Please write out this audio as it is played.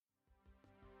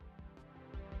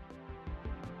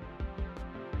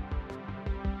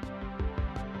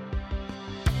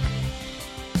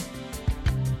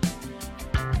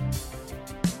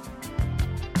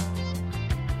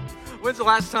When's the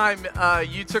last time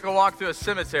you took a walk through a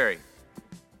cemetery?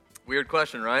 Weird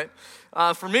question, right?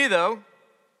 For me, though,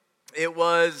 it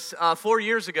was 4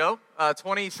 years ago,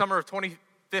 summer of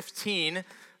 2015.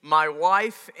 My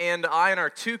wife and I and our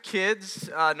two kids,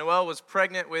 Noelle was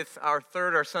pregnant with our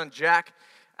son Jack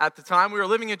at the time. We were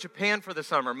living in Japan for the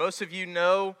summer. Most of you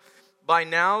know by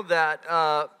now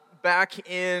that back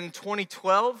in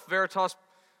 2012, Veritas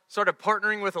started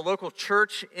partnering with a local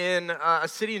church in a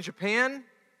city in Japan.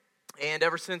 And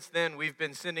ever since then, we've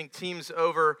been sending teams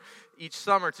over each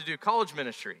summer to do college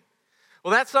ministry.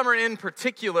 Well, that summer in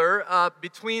particular,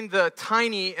 between the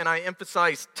tiny, and I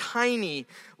emphasize tiny,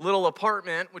 little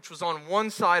apartment, which was on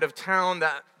one side of town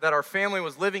that our family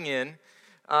was living in,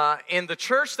 and the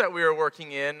church that we were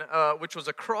working in, which was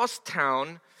across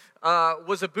town,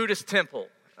 was a Buddhist temple.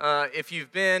 If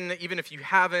you've been, even if you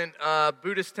haven't,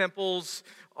 Buddhist temples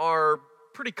are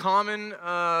pretty common,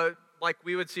 like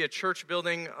we would see a church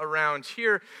building around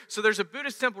here. So there's a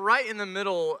Buddhist temple right in the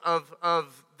middle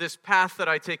of this path that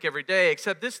I take every day,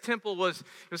 except this temple was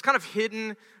kind of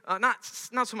hidden, not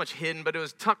so much hidden, but it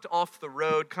was tucked off the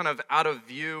road, kind of out of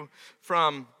view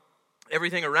from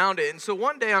everything around it. And so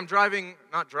one day I'm riding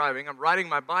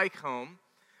my bike home,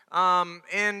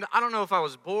 and I don't know if I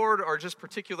was bored or just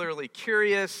particularly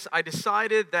curious. I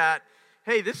decided that,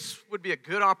 hey, this would be a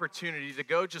good opportunity to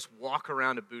go just walk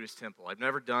around a Buddhist temple. I've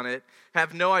never done it.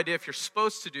 Have no idea if you're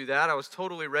supposed to do that. I was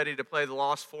totally ready to play the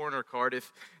Lost Foreigner card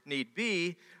if need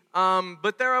be.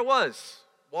 But there I was,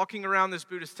 walking around this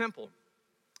Buddhist temple.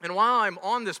 And while I'm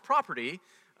on this property,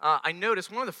 I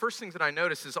noticed, one of the first things that I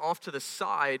noticed is off to the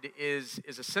side is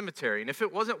a cemetery. And if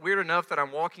it wasn't weird enough that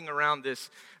I'm walking around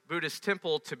this Buddhist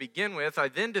temple to begin with, I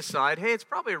then decide, hey, it's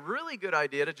probably a really good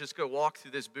idea to just go walk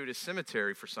through this Buddhist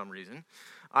cemetery for some reason.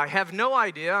 I have no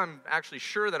idea. I'm actually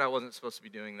sure that I wasn't supposed to be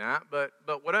doing that, but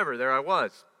whatever, there I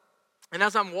was. And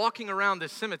as I'm walking around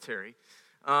this cemetery,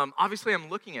 obviously I'm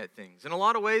looking at things. In a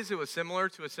lot of ways, it was similar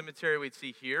to a cemetery we'd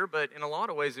see here, but in a lot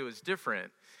of ways, it was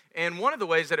different. And one of the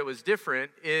ways that it was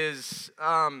different is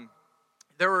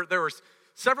there were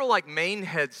several like main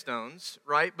headstones,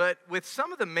 right? But with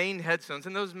some of the main headstones,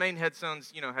 and those main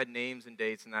headstones, had names and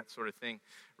dates and that sort of thing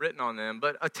written on them.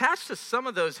 But attached to some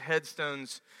of those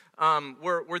headstones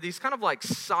were these kind of like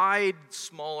side,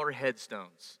 smaller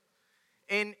headstones.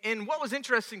 And what was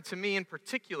interesting to me in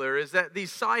particular is that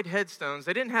these side headstones,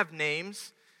 they didn't have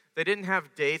names, they didn't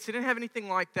have dates, they didn't have anything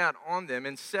like that on them.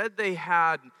 Instead, they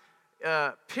had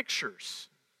pictures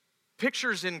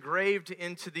engraved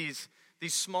into these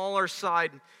smaller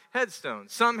side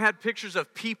headstones. Some had pictures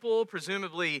of people,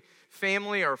 presumably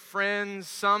family or friends.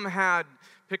 Some had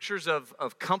pictures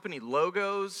of company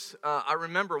logos. I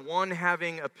remember one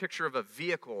having a picture of a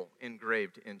vehicle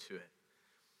engraved into it.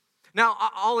 Now,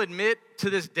 I'll admit, to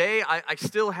this day, I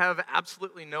still have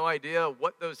absolutely no idea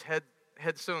what those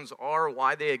headstones are,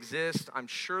 why they exist. I'm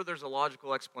sure there's a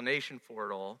logical explanation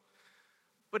for it all.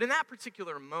 But in that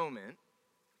particular moment,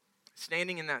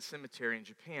 standing in that cemetery in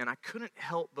Japan, I couldn't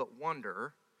help but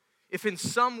wonder if in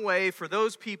some way for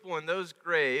those people in those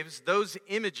graves, those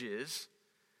images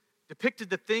depicted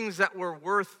the things that were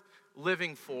worth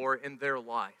living for in their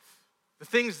life. The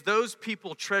things those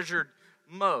people treasured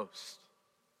most.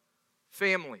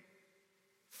 Family,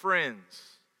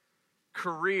 friends,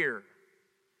 career,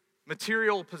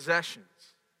 material possessions.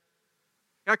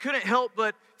 I couldn't help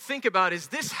but think about, is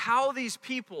this how these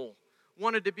people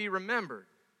wanted to be remembered?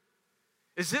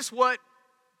 Is this what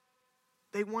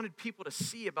they wanted people to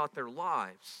see about their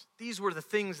lives? These were the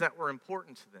things that were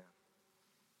important to them.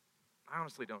 I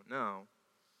honestly don't know.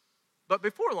 But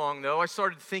before long, though, I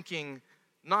started thinking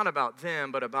not about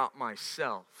them, but about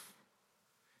myself.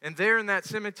 And there in that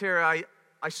cemetery,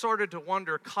 I started to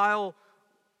wonder, Kyle,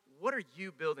 what are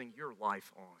you building your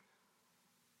life on?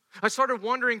 I started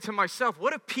wondering to myself,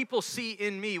 what do people see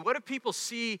in me? What do people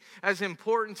see as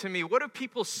important to me? What do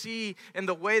people see in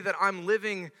the way that I'm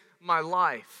living my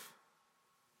life?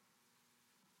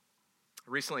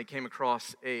 I recently came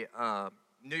across a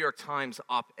New York Times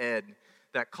op-ed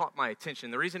that caught my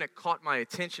attention. The reason it caught my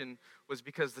attention was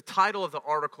because the title of the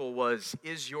article was,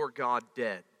 "Is Your God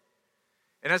Dead?"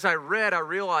 And as I read, I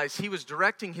realized he was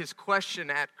directing his question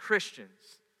at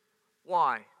Christians.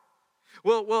 Why?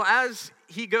 Well, as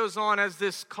he goes on, as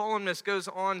this columnist goes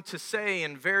on to say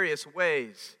in various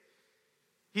ways,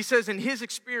 he says in his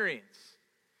experience,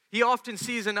 he often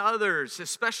sees in others,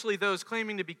 especially those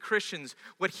claiming to be Christians,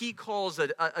 what he calls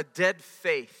a dead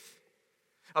faith,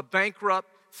 a bankrupt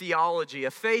theology,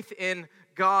 a faith in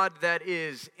God that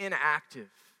is inactive,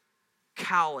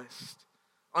 calloused,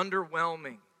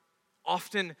 underwhelming,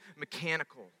 often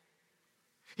mechanical.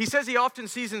 He says he often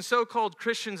sees in so-called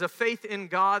Christians a faith in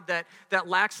God that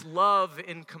lacks love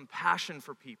and compassion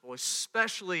for people,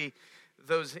 especially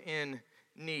those in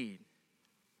need.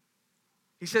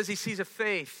 He says he sees a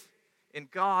faith in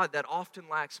God that often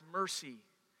lacks mercy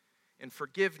and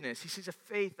forgiveness. He sees a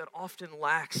faith that often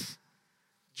lacks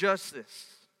justice.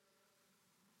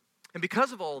 And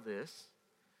because of all this,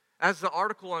 as the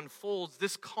article unfolds,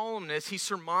 this columnist, he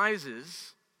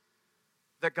surmises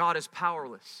that God is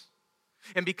powerless.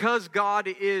 And because God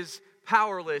is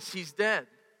powerless, he's dead.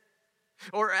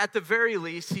 Or at the very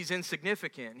least, he's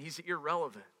insignificant. He's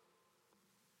irrelevant.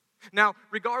 Now,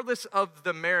 regardless of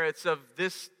the merits of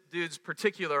this dude's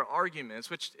particular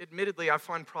arguments, which admittedly I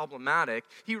find problematic,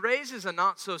 he raises a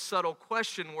not so subtle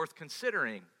question worth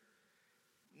considering.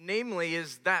 Namely,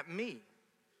 is that me?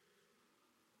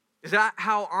 Is that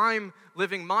how I'm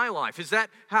living my life? Is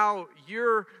that how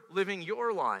you're living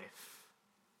your life?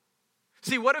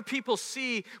 See, what do people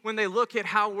see when they look at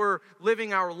how we're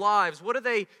living our lives? What do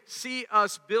they see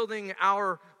us building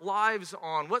our lives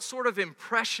on? What sort of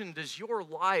impression does your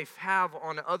life have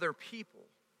on other people?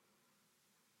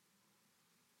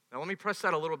 Now, let me press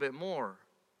that a little bit more.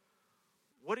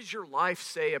 What does your life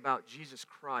say about Jesus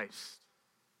Christ?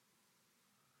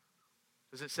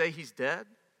 Does it say he's dead?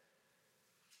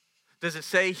 Does it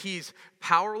say he's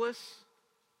powerless?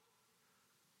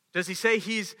 Does he say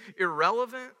he's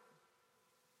irrelevant?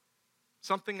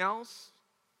 Something else?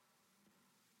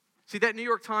 See, that New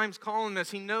York Times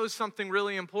columnist, he knows something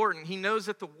really important. He knows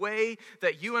that the way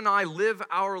that you and I live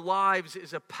our lives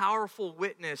is a powerful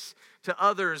witness to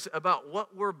others about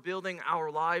what we're building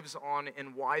our lives on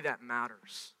and why that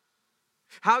matters.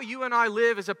 How you and I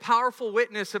live is a powerful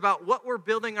witness about what we're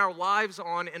building our lives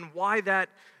on and why that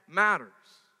matters.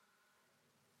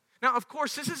 Now, of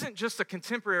course, this isn't just a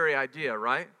contemporary idea,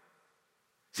 right?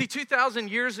 See,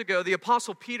 2,000 years ago, the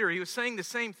Apostle Peter, he was saying the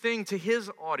same thing to his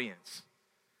audience.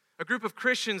 A group of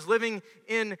Christians living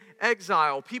in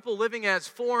exile, people living as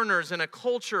foreigners in a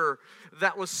culture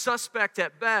that was suspect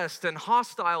at best and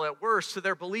hostile at worst to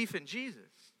their belief in Jesus.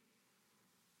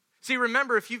 See,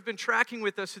 remember, if you've been tracking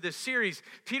with us through this series,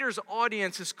 Peter's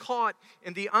audience is caught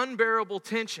in the unbearable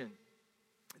tension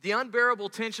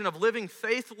of living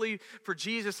faithfully for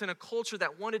Jesus in a culture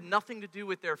that wanted nothing to do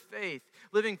with their faith,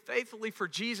 living faithfully for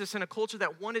Jesus in a culture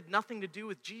that wanted nothing to do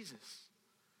with Jesus.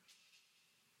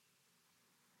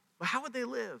 But how would they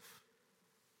live?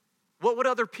 What would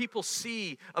other people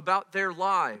see about their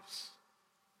lives?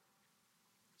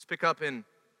 Let's pick up in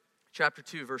chapter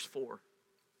 2, verse 4.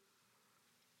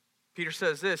 Peter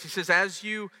says this, he says, as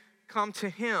you come to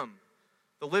him,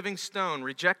 the living stone,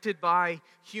 rejected by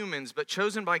humans, but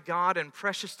chosen by God and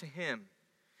precious to him,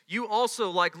 you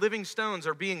also, like living stones,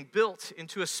 are being built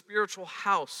into a spiritual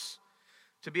house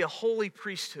to be a holy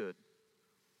priesthood,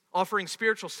 offering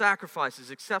spiritual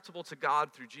sacrifices acceptable to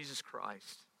God through Jesus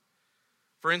Christ.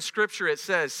 For in Scripture it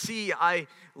says, see, I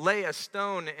lay a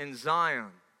stone in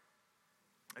Zion,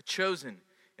 a chosen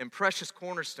and precious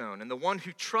cornerstone, and the one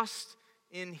who trusts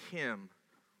in him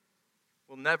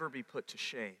will never be put to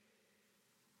shame.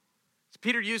 So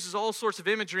Peter uses all sorts of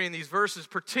imagery in these verses,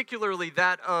 particularly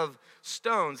that of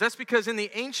stones. That's because in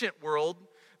the ancient world,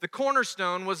 the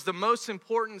cornerstone was the most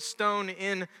important stone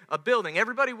in a building.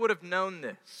 Everybody would have known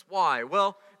this. Why?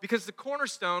 Well, because the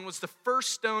cornerstone was the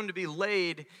first stone to be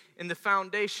laid in the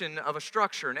foundation of a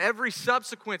structure, and every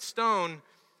subsequent stone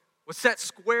was set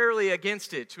squarely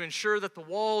against it to ensure that the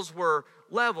walls were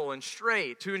level and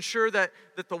straight, to ensure that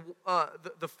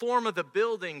the form of the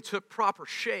building took proper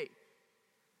shape.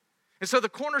 And so the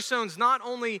cornerstone's not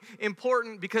only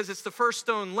important because it's the first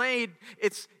stone laid,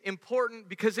 it's important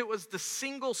because it was the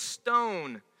single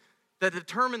stone that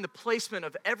determined the placement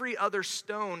of every other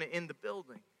stone in the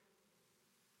building.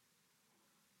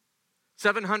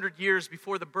 700 years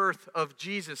before the birth of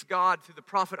Jesus, God, through the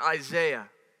prophet Isaiah,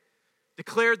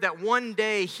 declared that one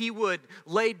day he would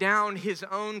lay down his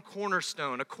own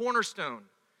cornerstone, a cornerstone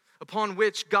upon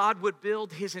which God would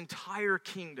build his entire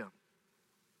kingdom.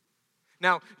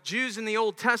 Now, Jews in the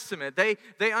Old Testament,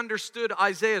 they understood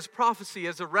Isaiah's prophecy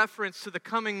as a reference to the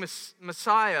coming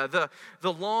Messiah,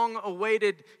 the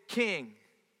long-awaited king.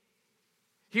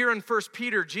 Here in 1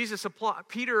 Peter,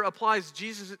 Peter applies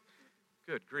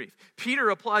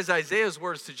Isaiah's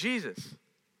words to Jesus.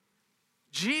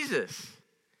 Jesus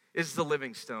is the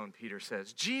living stone, Peter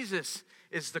says. Jesus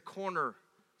is the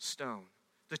cornerstone,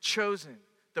 the chosen,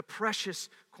 the precious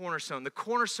cornerstone, the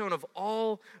cornerstone of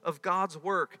all of God's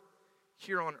work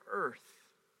here on earth.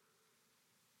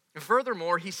 And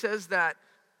furthermore, he says that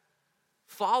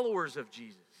followers of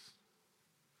Jesus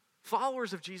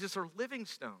are living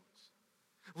stones.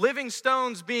 Living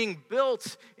stones being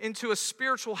built into a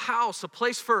spiritual house, a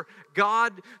place for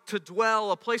God to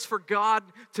dwell, a place for God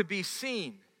to be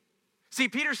seen. See,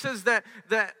 Peter says that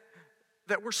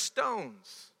we're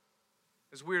stones.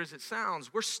 As weird as it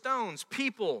sounds, we're stones,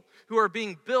 people who are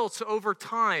being built over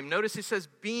time. Notice he says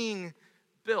being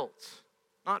built,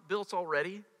 not built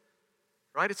already,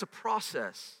 right? It's a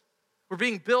process. We're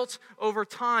being built over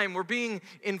time. We're being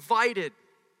invited,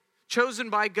 chosen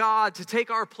by God to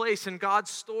take our place in God's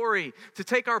story, to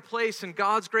take our place in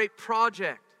God's great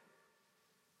project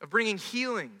of bringing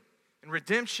healing and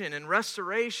redemption and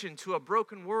restoration to a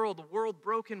broken world, a world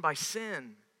broken by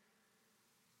sin.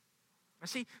 I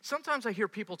see, sometimes I hear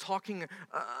people talking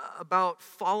about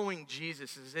following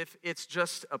Jesus as if it's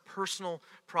just a personal,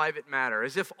 private matter,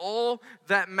 as if all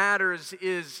that matters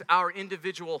is our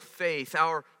individual faith,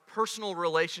 our personal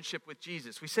relationship with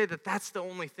Jesus. We say that that's the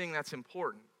only thing that's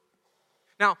important.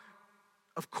 Now,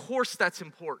 of course that's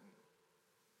important.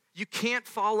 You can't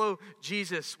follow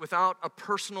Jesus without a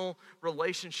personal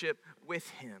relationship with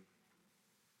him.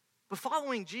 But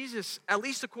following Jesus, at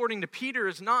least according to Peter,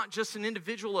 is not just an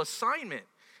individual assignment.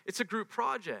 It's a group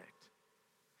project.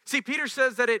 See, Peter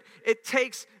says that it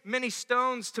takes many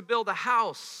stones to build a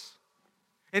house.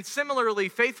 And similarly,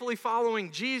 faithfully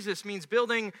following Jesus means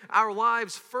building our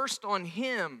lives first on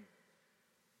him,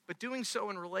 but doing so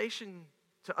in relation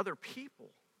to other people.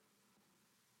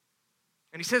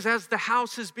 And he says, as the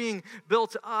house is being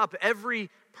built up, every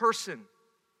person,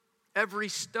 every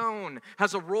stone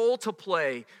has a role to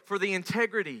play for the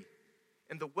integrity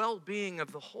and the well-being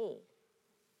of the whole.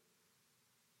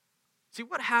 See,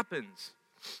 what happens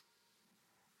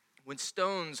when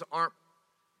stones aren't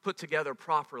put together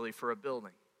properly for a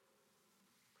building?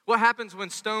 What happens when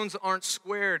stones aren't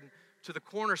squared to the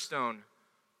cornerstone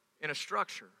in a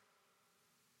structure?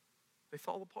 They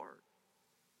fall apart.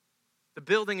 The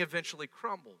building eventually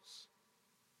crumbles.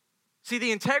 See,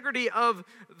 the integrity of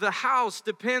the house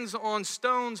depends on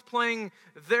stones playing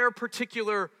their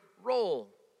particular role.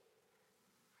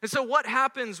 And so what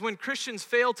happens when Christians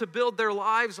fail to build their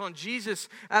lives on Jesus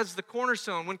as the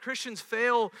cornerstone? When Christians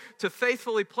fail to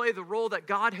faithfully play the role that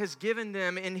God has given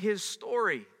them in his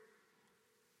story?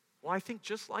 Well, I think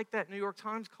just like that New York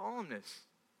Times columnist,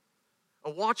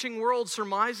 a watching world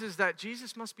surmises that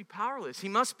Jesus must be powerless. He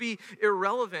must be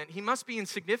irrelevant. He must be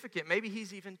insignificant. Maybe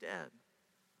he's even dead.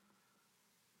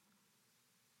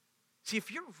 See,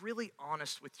 if you're really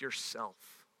honest with yourself,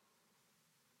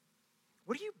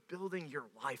 what are you building your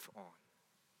life on?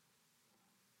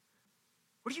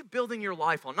 What are you building your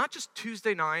life on? Not just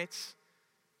Tuesday nights,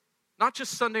 not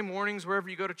just Sunday mornings wherever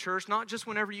you go to church, not just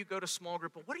whenever you go to small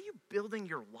group, but what are you building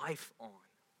your life on?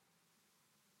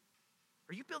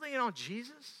 Are you building it on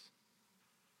Jesus?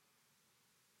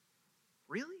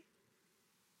 Really?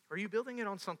 Or are you building it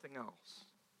on something else?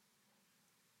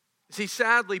 See,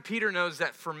 sadly, Peter knows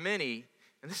that for many,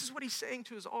 and this is what he's saying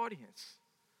to his audience,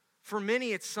 for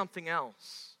many it's something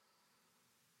else.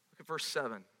 Look at verse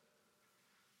 7.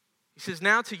 He says,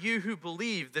 now to you who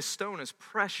believe, this stone is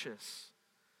precious.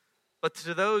 But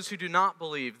to those who do not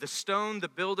believe, the stone the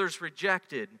builders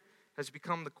rejected has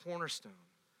become the cornerstone.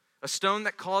 A stone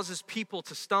that causes people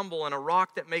to stumble and a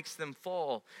rock that makes them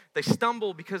fall. They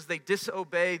stumble because they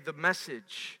disobey the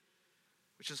message,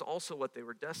 which is also what they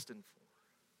were destined for.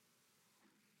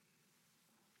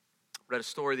 Read a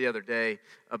story the other day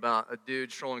about a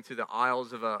dude strolling through the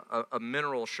aisles of a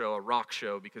mineral show, a rock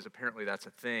show, because apparently that's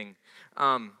a thing.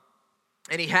 And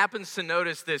he happens to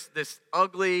notice this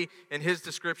ugly, in his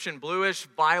description, bluish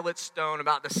violet stone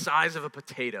about the size of a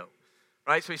potato.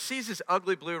 Right? So he sees this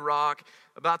ugly blue rock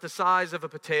about the size of a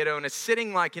potato, and it's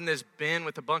sitting like in this bin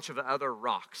with a bunch of other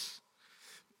rocks.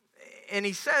 And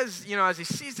he says, as he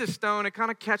sees this stone, it kind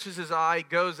of catches his eye, he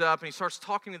goes up, and he starts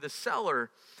talking to the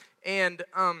seller. And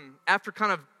after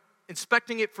kind of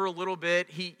inspecting it for a little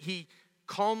bit, he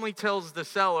calmly tells the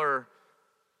seller,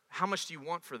 how much do you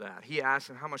want for that? He asks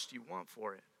him, how much do you want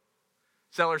for it?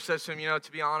 Seller says to him,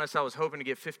 to be honest, I was hoping to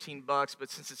get $15,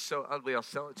 but since it's so ugly, I'll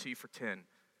sell it to you for 10.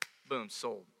 Boom,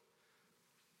 sold.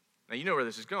 Now, you know where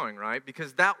this is going, right?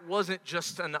 Because that wasn't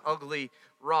just an ugly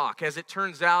rock. As it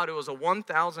turns out, it was a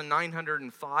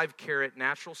 1,905 carat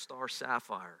natural star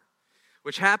sapphire,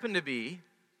 which happened to be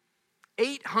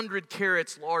 800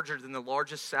 carats larger than the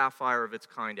largest sapphire of its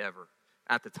kind ever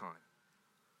at the time.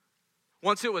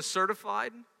 Once it was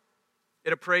certified,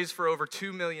 it appraised for over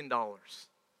 $2 million.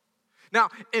 Now,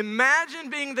 imagine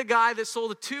being the guy that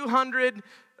sold a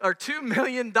 $2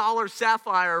 million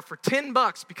sapphire for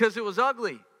 $10 because it was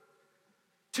ugly.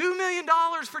 $2 million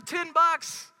for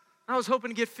 $10. I was hoping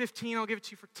to get 15. I'll give it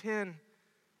to you for 10.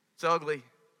 It's ugly.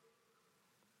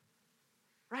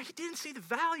 right? He didn't see the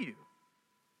value.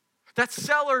 That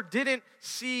seller didn't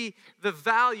see the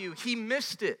value. He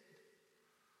missed it.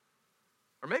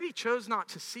 Or maybe he chose not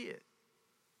to see it.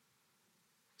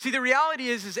 See, the reality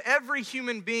is every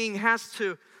human being has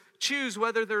to choose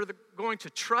whether they're going to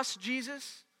trust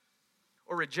Jesus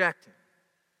or reject him.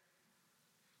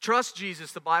 Trust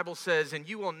Jesus, the Bible says, and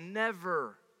you will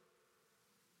never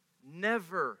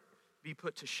be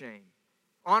put to shame.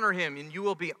 Honor him and you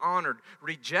will be honored.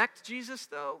 Reject Jesus,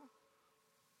 though,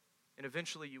 and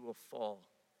eventually you will fall,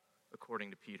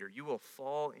 according to Peter. You will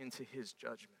fall into his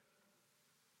judgment.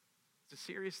 It's a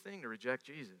serious thing to reject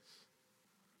Jesus.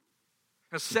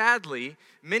 Now, sadly,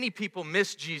 many people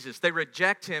miss Jesus. They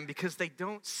reject him because they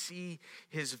don't see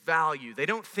his value. They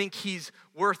don't think he's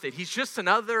worth it. He's just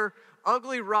another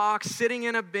ugly rock sitting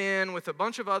in a bin with a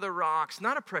bunch of other rocks,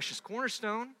 not a precious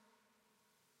cornerstone,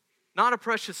 not a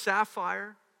precious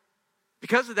sapphire.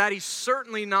 Because of that, he's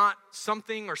certainly not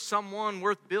something or someone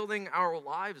worth building our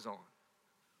lives on.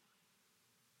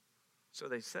 So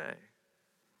they say.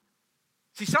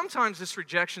 See, sometimes this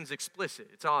rejection's explicit.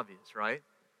 It's obvious, right?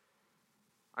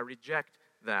 I reject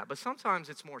that. But sometimes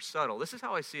it's more subtle. This is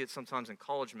how I see it sometimes in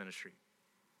college ministry.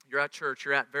 You're at church,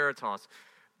 you're at Veritas,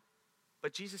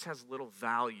 but Jesus has little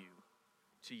value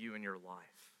to you in your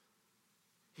life.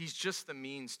 He's just the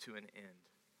means to an end.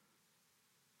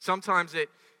 Sometimes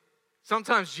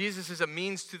Jesus is a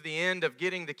means to the end of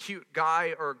getting the cute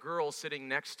guy or girl sitting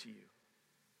next to you.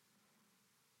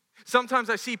 Sometimes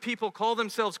I see people call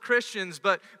themselves Christians,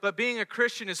 but being a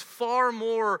Christian is far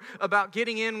more about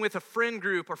getting in with a friend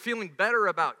group or feeling better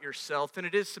about yourself than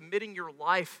it is submitting your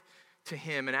life to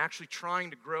him and actually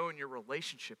trying to grow in your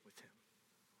relationship with him.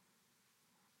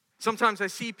 Sometimes I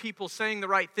see people saying the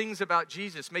right things about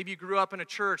Jesus. Maybe you grew up in a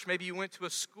church, maybe you went to a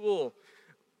school,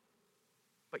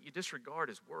 but you disregard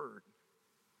his word.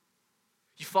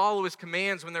 You follow his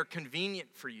commands when they're convenient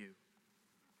for you.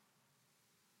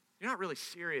 You're not really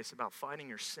serious about fighting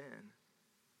your sin.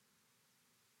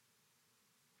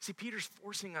 See, Peter's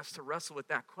forcing us to wrestle with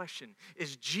that question.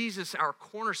 Is Jesus our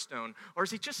cornerstone, or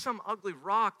is he just some ugly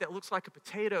rock that looks like a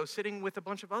potato sitting with a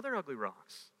bunch of other ugly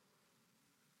rocks?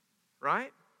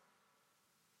 Right?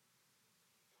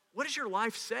 What does your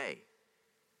life say?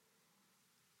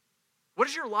 What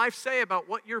does your life say about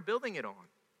what you're building it on?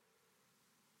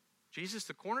 Jesus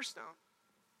the cornerstone?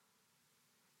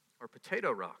 Or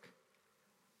potato rock?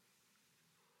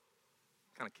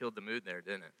 Kind of killed the mood there,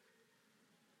 didn't it?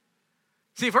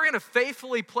 See, if we're going to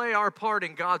faithfully play our part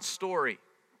in God's story,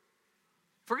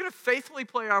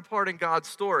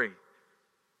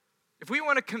 if we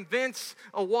want to convince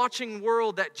a watching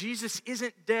world that Jesus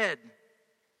isn't dead,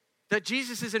 that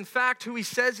Jesus is in fact who he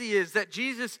says he is, that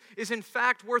Jesus is in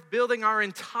fact worth building our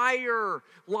entire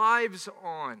lives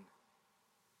on,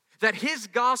 that his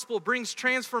gospel brings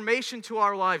transformation to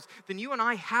our lives, then you and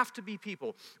I have to be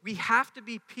people. We have to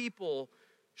be people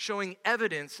showing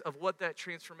evidence of what that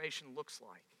transformation looks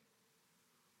like.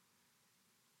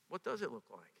 What does it look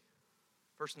like?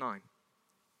 Verse 9.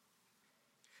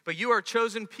 But you are a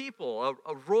chosen people,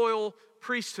 a royal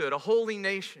priesthood, a holy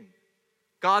nation,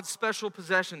 God's special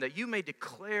possession, that you may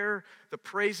declare the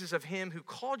praises of him who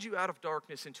called you out of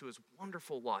darkness into his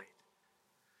wonderful light.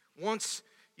 Once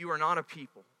you were not a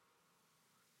people,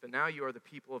 but now you are the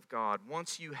people of God.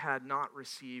 Once you had not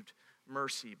received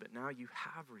mercy, but now you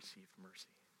have received mercy.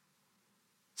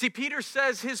 See, Peter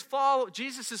says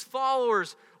Jesus'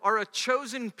 followers are a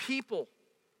chosen people.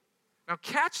 Now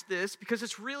catch this because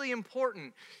it's really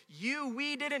important.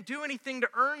 We didn't do anything to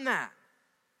earn that.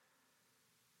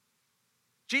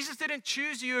 Jesus didn't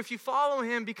choose you if you follow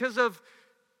him because of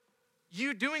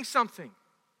you doing something.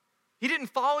 He didn't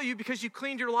follow you because you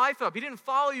cleaned your life up. He didn't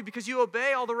follow you because you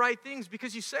obey all the right things,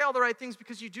 because you say all the right things,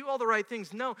 because you do all the right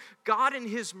things. No, God in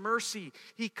his mercy,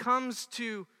 he comes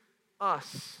to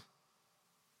us.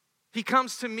 He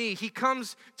comes to me. He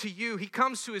comes to you. He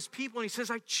comes to his people and he says,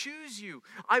 I choose you.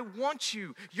 I want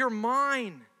you. You're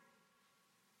mine.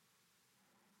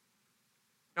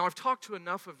 Now, I've talked to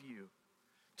enough of you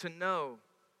to know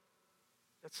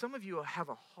that some of you have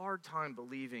a hard time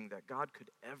believing that God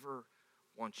could ever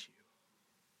want you.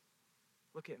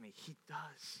 Look at me. He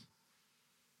does.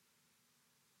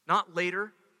 Not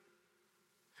later.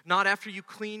 Not after you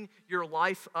clean your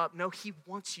life up. No, he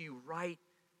wants you right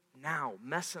now,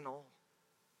 mess and all.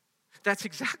 That's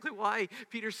exactly why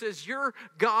Peter says you're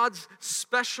God's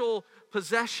special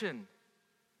possession.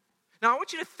 Now, I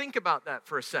want you to think about that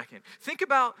for a second. Think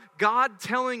about God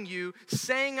telling you,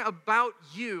 saying about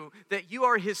you that you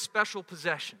are his special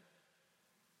possession.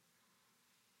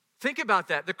 Think about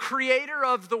that. The creator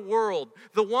of the world,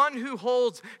 the one who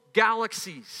holds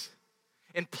galaxies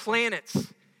and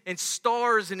planets and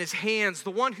stars in his hands,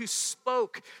 the one who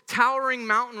spoke towering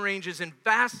mountain ranges and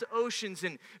vast oceans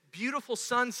and beautiful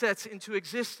sunsets into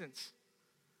existence.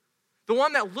 The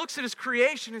one that looks at his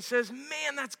creation and says,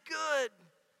 man, that's good.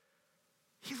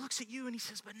 He looks at you and he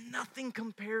says, but nothing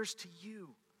compares to you.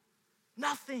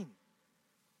 Nothing.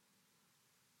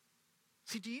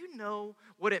 See, do you know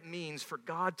what it means for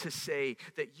God to say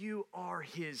that you are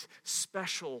his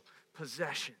special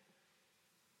possession?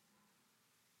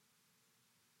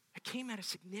 It came at a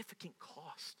significant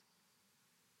cost.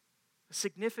 A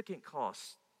significant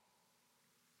cost.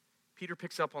 Peter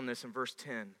picks up on this in verse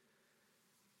 10.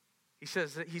 He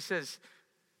says,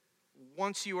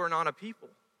 once you are not a people,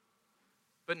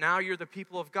 but now you're the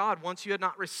people of God. Once you had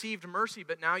not received mercy,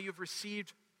 but now you've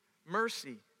received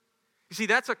mercy. You see,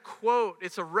 that's a quote.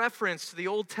 It's a reference to the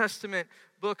Old Testament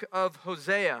book of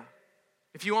Hosea.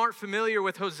 If you aren't familiar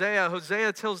with Hosea,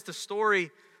 Hosea tells the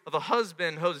story of a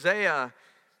husband, Hosea,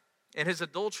 and his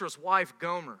adulterous wife,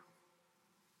 Gomer.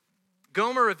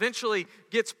 Gomer eventually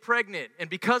gets pregnant, and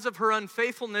because of her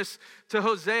unfaithfulness to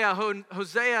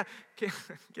Hosea,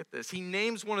 get this, he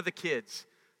names one of the kids,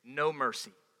 No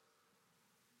Mercy.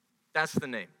 That's the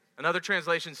name. Another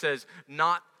translation says,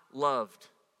 Not Loved.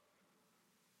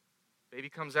 Baby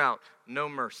comes out, No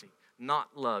Mercy,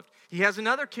 Not Loved. He has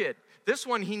another kid. This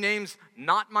one he names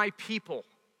Not My People.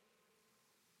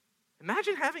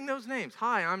 Imagine having those names.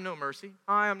 Hi, I'm No Mercy.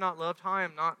 Hi, I'm Not Loved. Hi,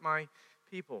 I'm Not My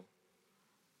People.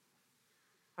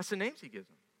 That's the names he gives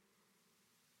them.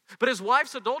 But his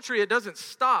wife's adultery, it doesn't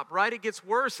stop, right? It gets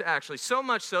worse, actually. So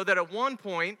much so that at one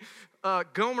point,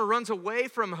 Gomer runs away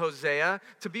from Hosea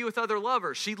to be with other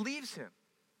lovers. She leaves him.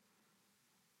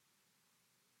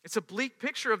 It's a bleak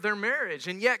picture of their marriage.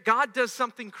 And yet God does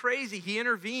something crazy. He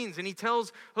intervenes and he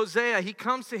tells Hosea, he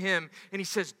comes to him and he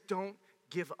says, don't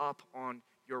give up on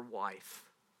your wife.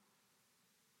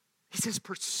 He says,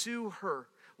 pursue her,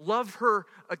 love her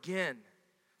again,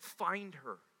 find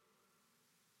her.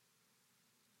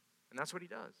 And that's what he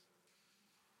does.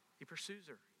 He pursues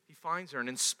her. He finds her. And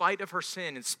in spite of her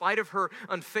sin, in spite of her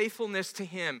unfaithfulness to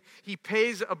him, he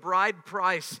pays a bride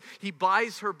price. He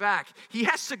buys her back. He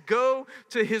has to go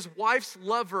to his wife's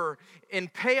lover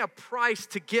and pay a price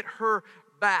to get her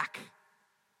back.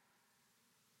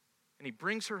 And he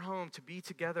brings her home to be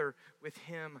together with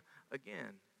him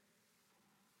again.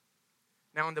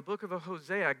 Now, in the book of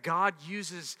Hosea, God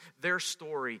uses their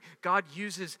story, God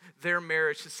uses their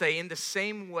marriage to say, in the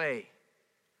same way,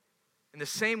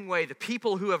 the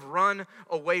people who have run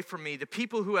away from me, the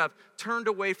people who have turned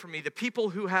away from me, the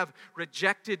people who have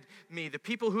rejected me, the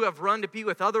people who have run to be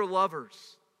with other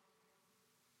lovers,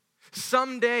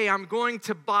 someday I'm going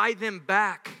to buy them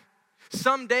back.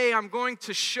 Someday I'm going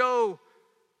to show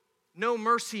no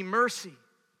mercy, mercy.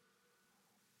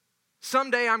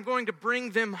 Someday I'm going to bring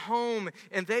them home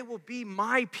and they will be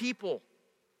my people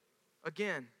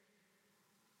again.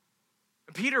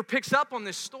 And Peter picks up on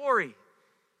this story.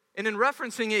 And in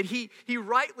referencing it, he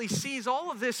rightly sees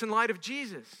all of this in light of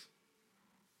Jesus.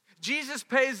 Jesus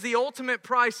pays the ultimate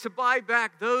price to buy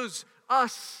back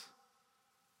us,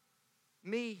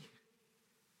 me.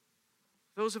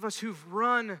 Those of us who've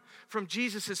run from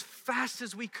Jesus as fast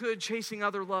as we could chasing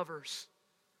other lovers.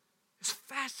 As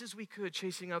fast as we could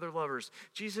chasing other lovers.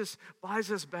 Jesus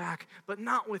buys us back, but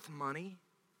not with money.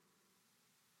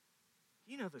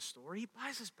 You know the story. He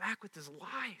buys us back with his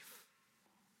life.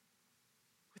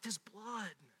 With his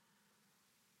blood.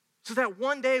 So that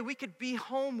one day we could be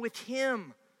home with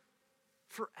him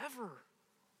forever.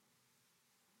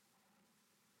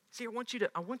 See, I want you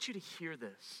to hear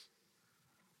this.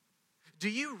 Do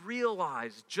you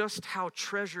realize just how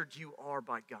treasured you are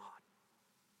by God?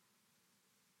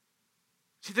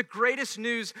 See, the greatest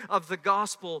news of the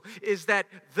gospel is that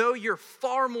though you're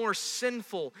far more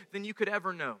sinful than you could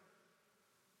ever know,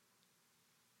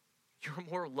 you're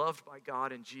more loved by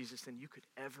God and Jesus than you could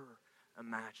ever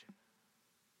imagine.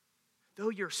 Though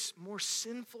you're more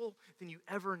sinful than you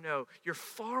ever know, you're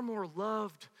far more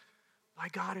loved by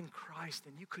God in Christ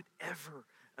than you could ever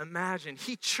imagine.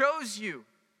 He chose you.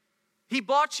 He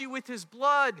bought you with his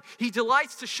blood. He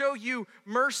delights to show you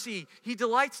mercy. He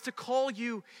delights to call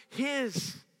you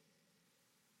his.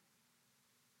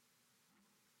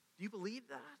 Do you believe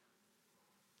that?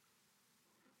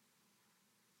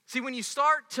 See, when you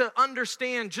start to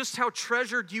understand just how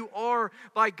treasured you are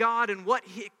by God and what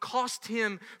it cost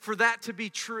him for that to be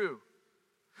true,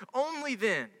 only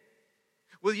then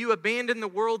will you abandon the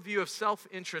worldview of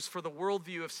self-interest for the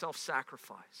worldview of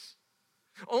self-sacrifice.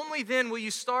 Only then will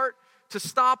you start to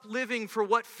stop living for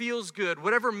what feels good,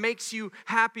 whatever makes you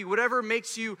happy, whatever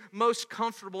makes you most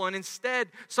comfortable, and instead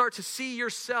start to see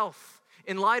yourself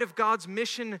in light of God's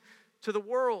mission to the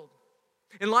world,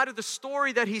 in light of the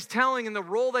story that he's telling and the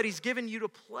role that he's given you to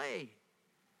play.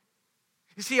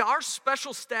 You see, our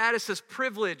special status as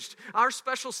privileged, our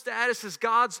special status as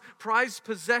God's prized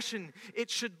possession, it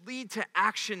should lead to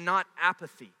action, not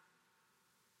apathy.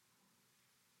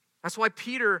 That's why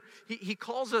Peter, he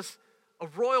calls us a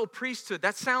royal priesthood.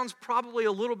 That sounds probably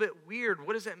a little bit weird.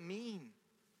 What does that mean?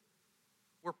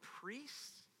 We're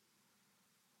priests?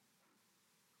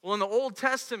 Well, in the Old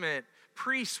Testament,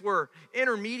 priests were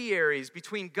intermediaries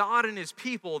between God and his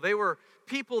people. They were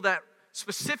people that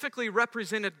specifically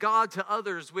represented God to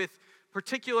others with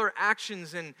particular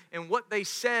actions and what they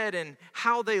said and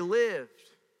how they lived.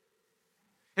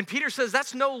 And Peter says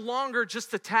that's no longer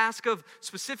just the task of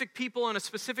specific people in a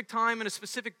specific time in a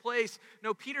specific place.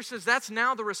 No, Peter says that's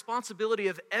now the responsibility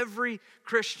of every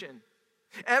Christian.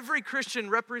 Every Christian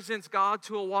represents God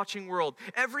to a watching world.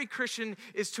 Every Christian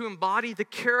is to embody the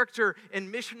character and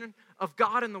mission of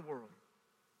God in the world.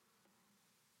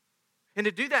 And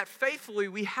to do that faithfully,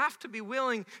 we have to be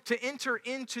willing to enter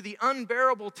into the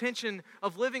unbearable tension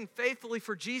of living faithfully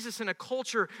for Jesus in a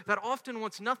culture that often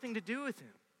wants nothing to do with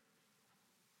him.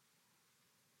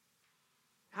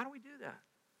 How do we do that?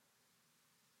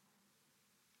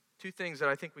 Two things that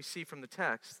I think we see from the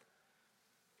text.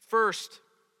 First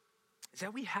is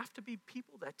that we have to be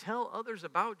people that tell others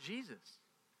about Jesus.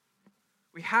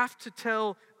 We have to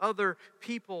tell other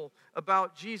people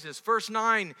about Jesus. Verse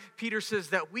 9, Peter says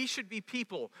that we should be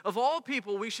people. Of all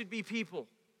people, we should be people.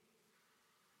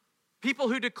 People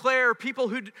who declare, people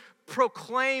who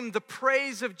proclaim the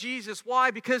praise of Jesus.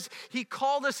 Why? Because he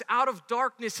called us out of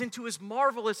darkness into his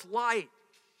marvelous light.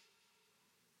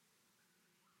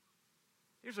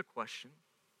 Here's a question.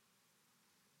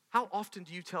 How often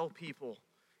do you tell people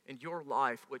in your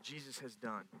life what Jesus has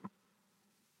done?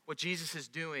 What Jesus is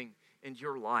doing in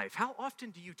your life? How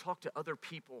often do you talk to other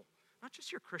people, not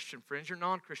just your Christian friends, your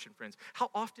non-Christian friends?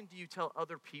 How often do you tell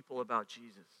other people about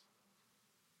Jesus?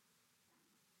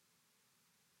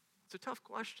 It's a tough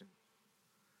question.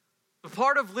 But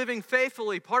part of living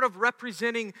faithfully, part of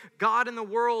representing God in the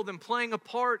world and playing a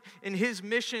part in his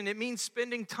mission, it means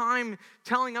spending time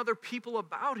telling other people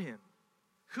about him,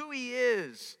 who he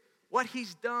is, what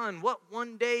he's done, what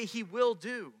one day he will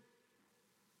do.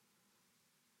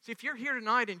 See, if you're here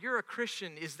tonight and you're a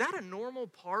Christian, is that a normal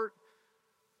part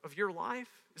of your life?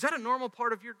 Is that a normal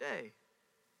part of your day?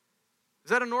 Is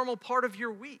that a normal part of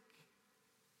your week?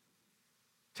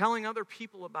 Telling other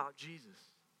people about Jesus.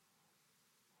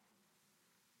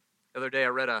 The other day I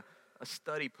read a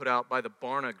study put out by the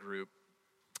Barna Group.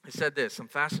 It said this, some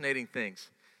fascinating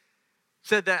things. It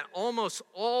said that almost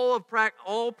all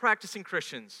practicing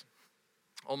Christians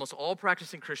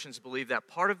believe that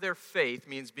part of their faith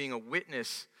means being a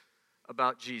witness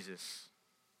about Jesus.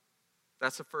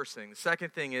 That's the first thing. The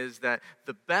second thing is that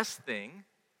the best thing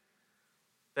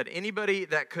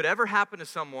that could ever happen to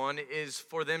someone is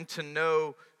for them to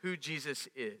know who Jesus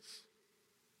is.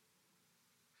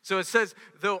 So it says,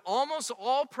 though almost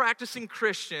all practicing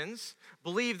Christians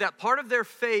believe that part of their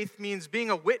faith means being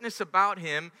a witness about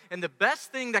him, and the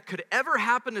best thing that could ever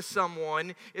happen to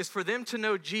someone is for them to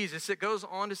know Jesus, it goes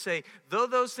on to say, though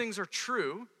those things are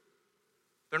true,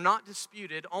 they're not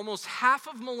disputed. Almost half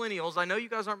of millennials, I know you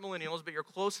guys aren't millennials, but you're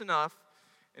close enough,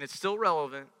 and it's still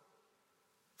relevant.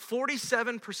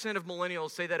 47% of millennials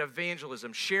say that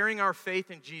evangelism, sharing our faith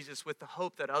in Jesus with the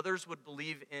hope that others would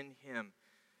believe in him,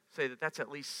 say that that's at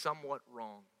least somewhat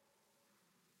wrong.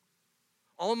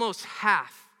 Almost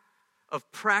half of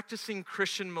practicing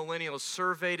Christian millennials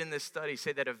surveyed in this study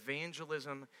say that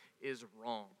evangelism is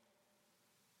wrong.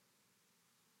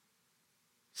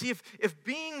 See, if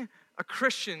being a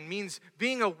Christian means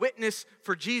being a witness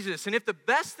for Jesus, and if the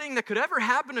best thing that could ever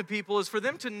happen to people is for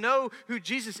them to know who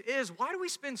Jesus is, why do we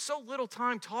spend so little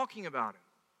time talking about him?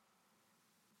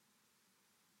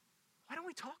 Why don't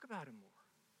we talk about him more?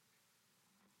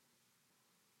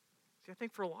 See, I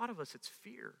think for a lot of us, it's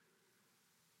fear.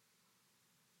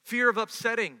 Fear of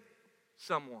upsetting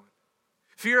someone.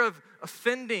 Fear of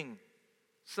offending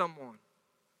someone.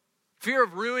 Fear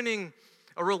of ruining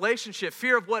a relationship.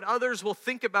 Fear of what others will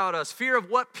think about us. Fear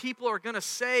of what people are going to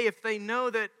say if they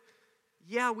know that,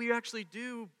 yeah, we actually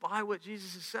do buy what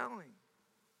Jesus is selling.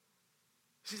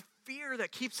 It's fear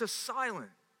that keeps us silent.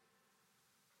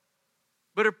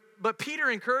 But Peter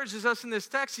encourages us in this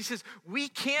text. He says, we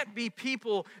can't be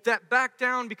people that back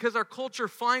down because our culture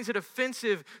finds it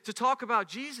offensive to talk about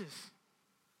Jesus.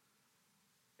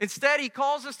 Instead, he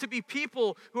calls us to be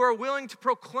people who are willing to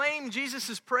proclaim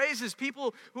Jesus' praises,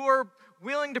 people who are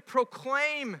willing to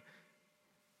proclaim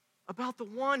about the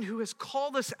one who has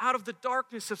called us out of the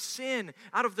darkness of sin,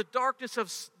 out of the darkness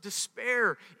of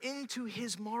despair, into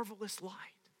his marvelous light.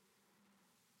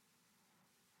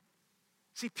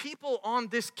 See, people on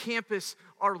this campus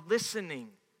are listening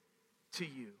to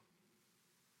you.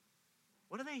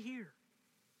 What do they hear?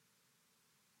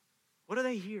 What do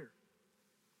they hear?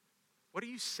 What are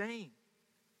you saying?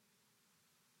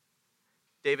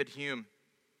 David Hume,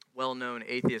 well-known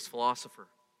atheist philosopher,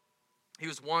 he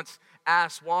was once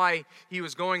asked why he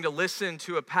was going to listen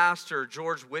to a pastor,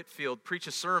 George Whitefield, preach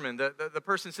a sermon. The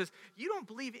person says, "You don't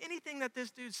believe anything that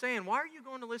this dude's saying. Why are you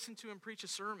going to listen to him preach a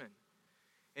sermon?"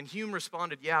 And Hume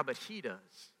responded, "Yeah, but he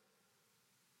does."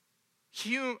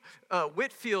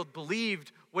 Whitefield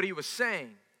believed what he was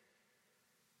saying.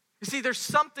 You see,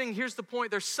 here's the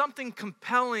point, there's something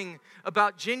compelling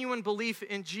about genuine belief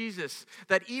in Jesus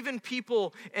that even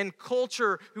people and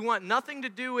culture who want nothing to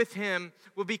do with him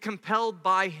will be compelled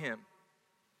by him.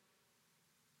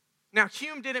 Now,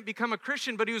 Hume didn't become a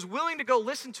Christian, but he was willing to go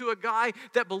listen to a guy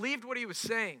that believed what he was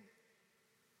saying.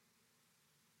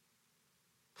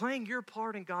 Playing your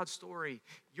part in God's story,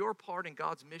 your part in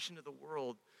God's mission to the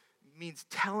world, means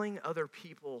telling other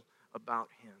people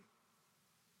about him.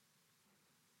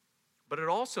 But it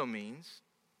also means,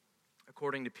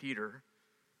 according to Peter,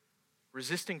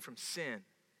 resisting from sin,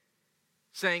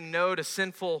 saying no to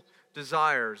sinful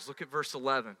desires. Look at verse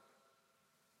 11.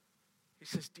 He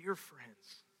says, "Dear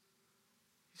friends,"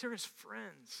 these are his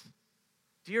friends.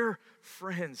 "Dear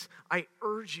friends, I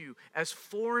urge you as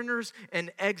foreigners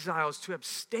and exiles to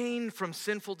abstain from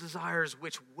sinful desires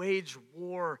which wage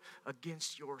war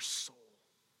against your soul.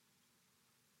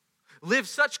 Live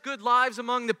such good lives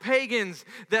among the pagans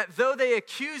that though they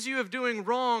accuse you of doing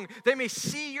wrong, they may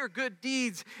see your good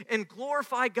deeds and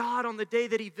glorify God on the day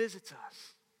that he visits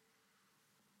us."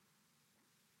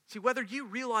 See, whether you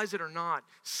realize it or not,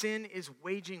 sin is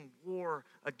waging war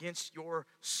against your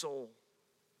soul.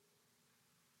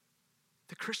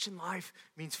 The Christian life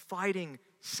means fighting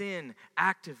sin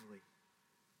actively.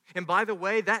 And by the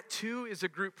way, that too is a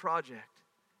group project.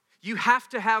 You have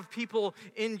to have people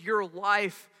in your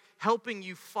life helping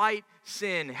you fight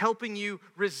sin, helping you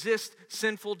resist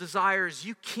sinful desires.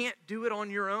 You can't do it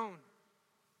on your own.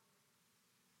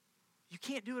 You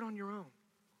can't do it on your own.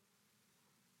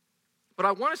 But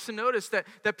I want us to notice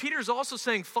that Peter's also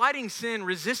saying fighting sin,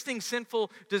 resisting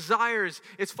sinful desires,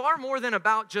 it's far more than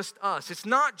about just us. It's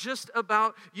not just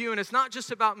about you, and it's not just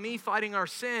about me fighting our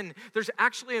sin. There's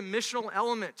actually a missional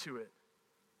element to it.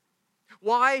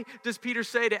 Why does Peter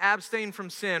say to abstain from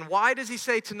sin? Why does he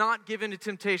say to not give in to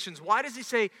temptations? Why does he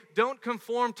say don't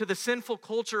conform to the sinful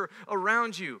culture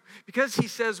around you? Because he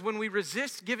says when we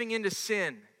resist giving in to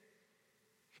sin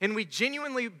and we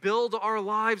genuinely build our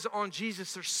lives on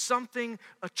Jesus, there's something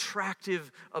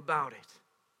attractive about it.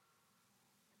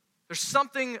 There's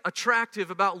something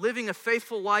attractive about living a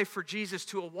faithful life for Jesus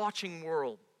to a watching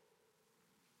world.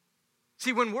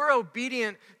 See, when we're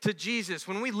obedient to Jesus,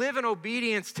 when we live in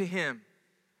obedience to him,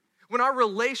 when our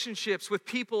relationships with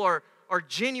people are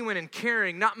genuine and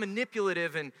caring, not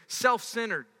manipulative and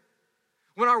self-centered,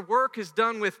 when our work is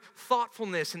done with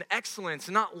thoughtfulness and excellence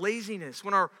and not laziness,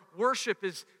 when our worship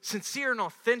is sincere and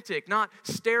authentic, not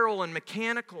sterile and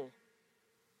mechanical,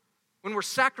 when we're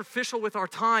sacrificial with our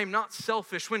time, not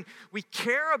selfish, when we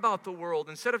care about the world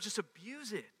instead of just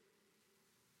abuse it,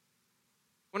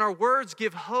 when our words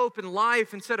give hope and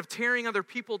life instead of tearing other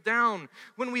people down,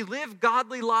 when we live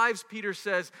godly lives, Peter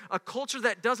says, a culture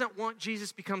that doesn't want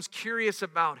Jesus becomes curious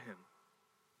about him.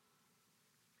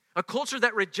 A culture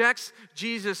that rejects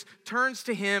Jesus turns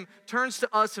to him, turns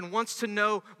to us, and wants to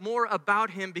know more about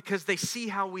him because they see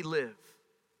how we live.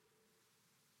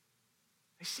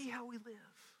 They see how we live.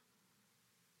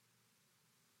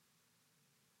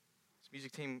 This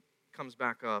music team comes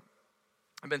back up.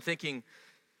 I've been thinking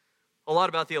a lot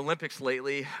about the Olympics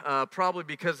lately, probably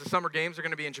because the Summer Games are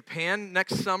going to be in Japan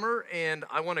next summer, and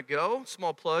I want to go.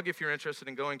 Small plug if you're interested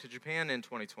in going to Japan in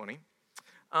 2020.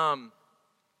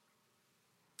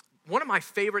 One of my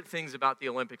favorite things about the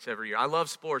Olympics every year, I love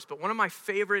sports, but one of my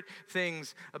favorite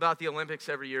things about the Olympics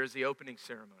every year is the opening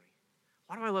ceremony.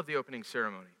 Why do I love the opening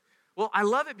ceremony? Well, I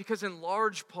love it because in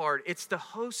large part, it's the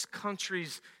host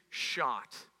country's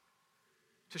shot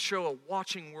to show a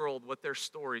watching world what their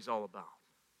story's all about.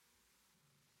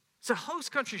 It's a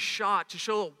host country shot to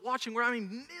show a watching world. I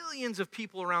mean, millions of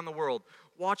people around the world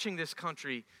watching this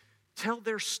country tell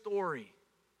their story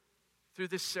through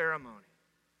this ceremony.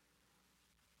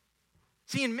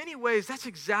 See, in many ways, that's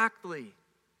exactly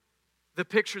the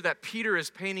picture that Peter is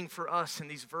painting for us in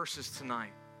these verses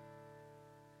tonight.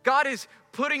 God is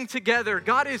putting together,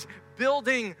 God is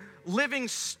building living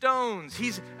stones.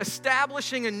 He's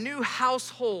establishing a new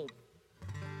household.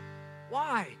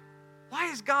 Why? Why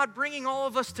is God bringing all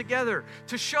of us together?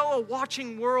 To show a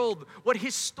watching world what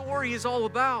his story is all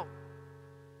about.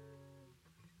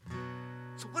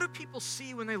 So what do people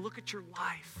see when they look at your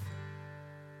life?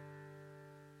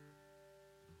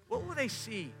 What will they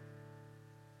see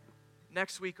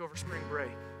next week over spring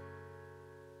break?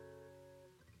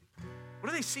 What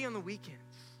do they see on the weekends?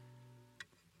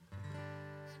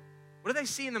 What do they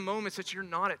see in the moments that you're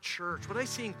not at church? What do they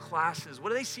see in classes? What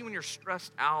do they see when you're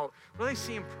stressed out? What do they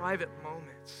see in private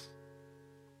moments?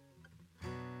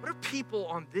 What are people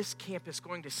on this campus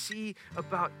going to see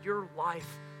about your life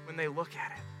when they look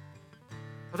at it?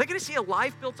 Are they going to see a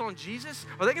life built on Jesus?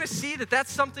 Are they going to see that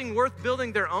that's something worth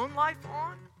building their own life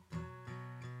on?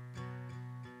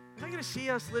 Are they going to see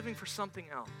us living for something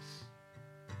else?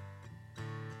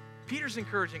 Peter's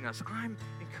encouraging us. I'm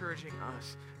encouraging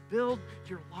us. Build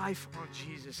your life on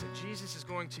Jesus, and Jesus is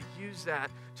going to use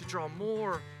that to draw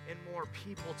more and more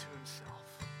people to himself.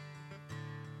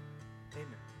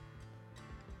 Amen.